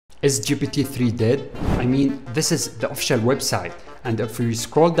Is GPT-3 dead? I mean, this is the official website, and if we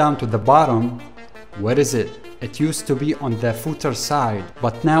scroll down to the bottom, where is it? It used to be on the footer side,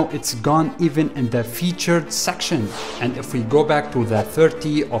 but now it's gone even in the featured section. And if we go back to the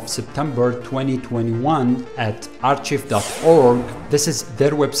 30th of September 2021 at archive.org, this is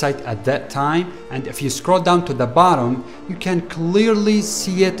their website at that time. And if you scroll down to the bottom, you can clearly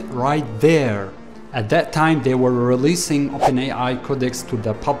see it right there. At that time, they were releasing OpenAI codecs to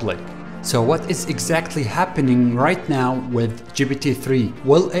the public. So what is exactly happening right now with GPT-3?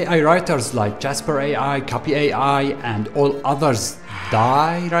 Will AI writers like Jasper AI, Copy AI, and all others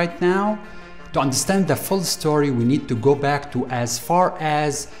die right now? To understand the full story, we need to go back to as far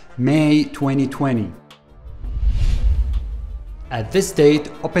as May 2020. At this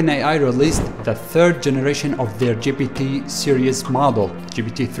date, OpenAI released the third generation of their GPT series model,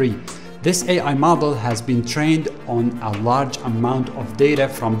 GPT-3. This AI model has been trained on a large amount of data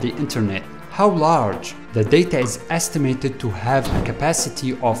from the internet. How large? The data is estimated to have a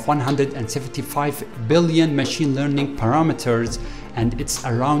capacity of 175 billion machine learning parameters, and it's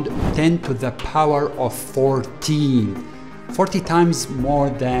around 10 to the power of 14. 40 times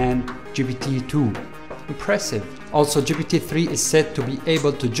more than GPT-2. Impressive. Also, GPT-3 is said to be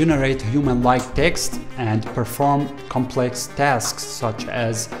able to generate human-like text and perform complex tasks such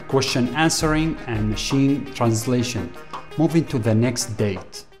as question answering and machine translation. Moving to the next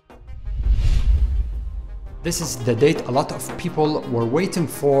date. This is the date a lot of people were waiting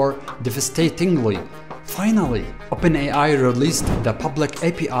for devastatingly. Finally, OpenAI released the public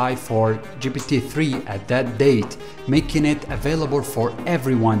API for GPT-3 at that date, making it available for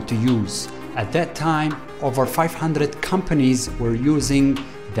everyone to use. At that time, over 500 companies were using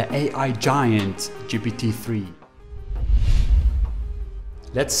the AI giant GPT-3.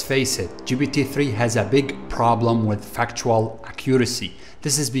 Let's face it, GPT-3 has a big problem with factual accuracy.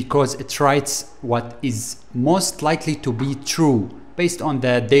 This is because it writes what is most likely to be true based on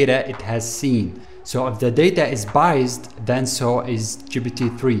the data it has seen. So if the data is biased, then so is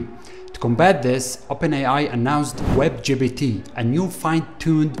GPT-3. To combat this, OpenAI announced WebGPT, a new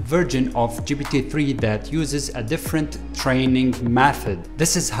fine-tuned version of GPT-3 that uses a different training method.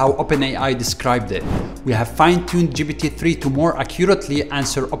 This is how OpenAI described it. We have fine-tuned GPT-3 to more accurately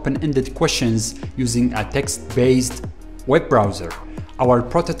answer open-ended questions using a text-based web browser. Our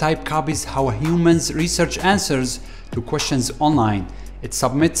prototype copies how humans research answers to questions online. It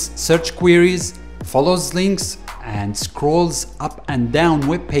submits search queries, follows links, and scrolls up and down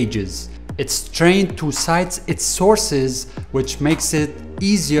web pages. It's trained to cite its sources, which makes it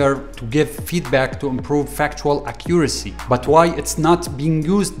easier to give feedback to improve factual accuracy. But why it's not being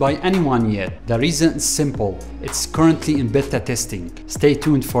used by anyone yet? The reason is simple. It's currently in beta testing. Stay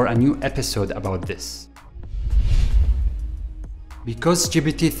tuned for a new episode about this. Because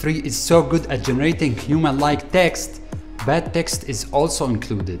GPT-3 is so good at generating human-like text, bad text is also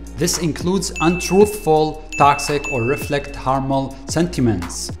included. This includes untruthful, toxic, or reflect harmful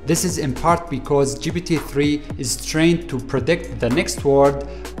sentiments. This is in part because GPT-3 is trained to predict the next word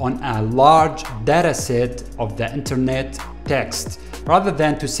on a large dataset of the internet text, rather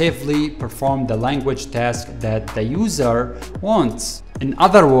than to safely perform the language task that the user wants. In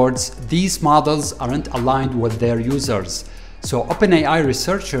other words, these models aren't aligned with their users. So OpenAI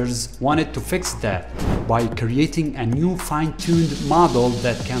researchers wanted to fix that by creating a new fine-tuned model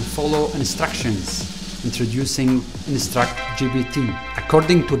that can follow instructions, introducing Instruct GPT.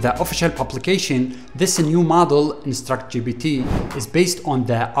 According to the official publication, this new model, Instruct GPT, is based on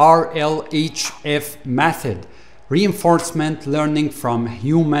the RLHF method, reinforcement learning from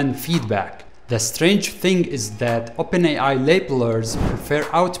human feedback. The strange thing is that OpenAI labelers prefer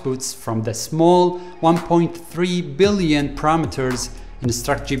outputs from the small 1.3 billion parameters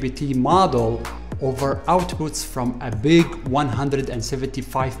Instruct GPT model over outputs from a big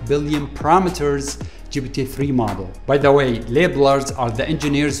 175 billion parameters GPT-3 model. By the way, labelers are the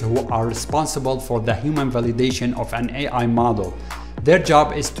engineers who are responsible for the human validation of an AI model. Their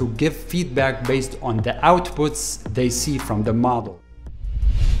job is to give feedback based on the outputs they see from the model.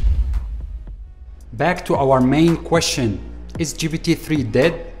 Back to our main question, is GPT-3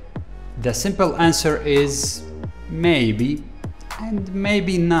 dead? The simple answer is maybe and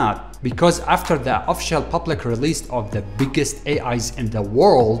maybe not, because after the official public release of the biggest AIs in the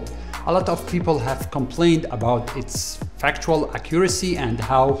world, a lot of people have complained about its factual accuracy and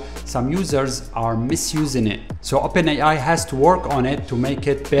how some users are misusing it. So OpenAI has to work on it to make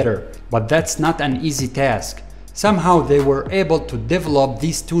it better, but that's not an easy task. Somehow they were able to develop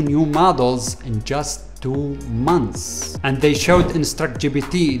these two new models in just 2 months. And they showed Instruct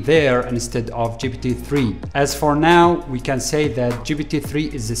GPT there instead of GPT-3. As for now, we can say that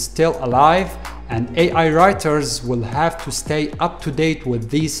GPT-3 is still alive, and AI writers will have to stay up to date with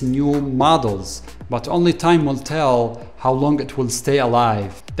these new models, but only time will tell how long it will stay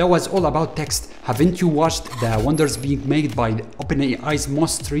alive. That was all about text. Haven't you watched the wonders being made by OpenAI's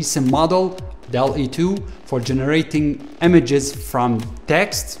most recent model, DALL-E 2, for generating images from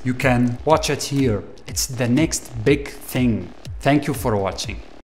text? You can watch it here. It's the next big thing. Thank you for watching.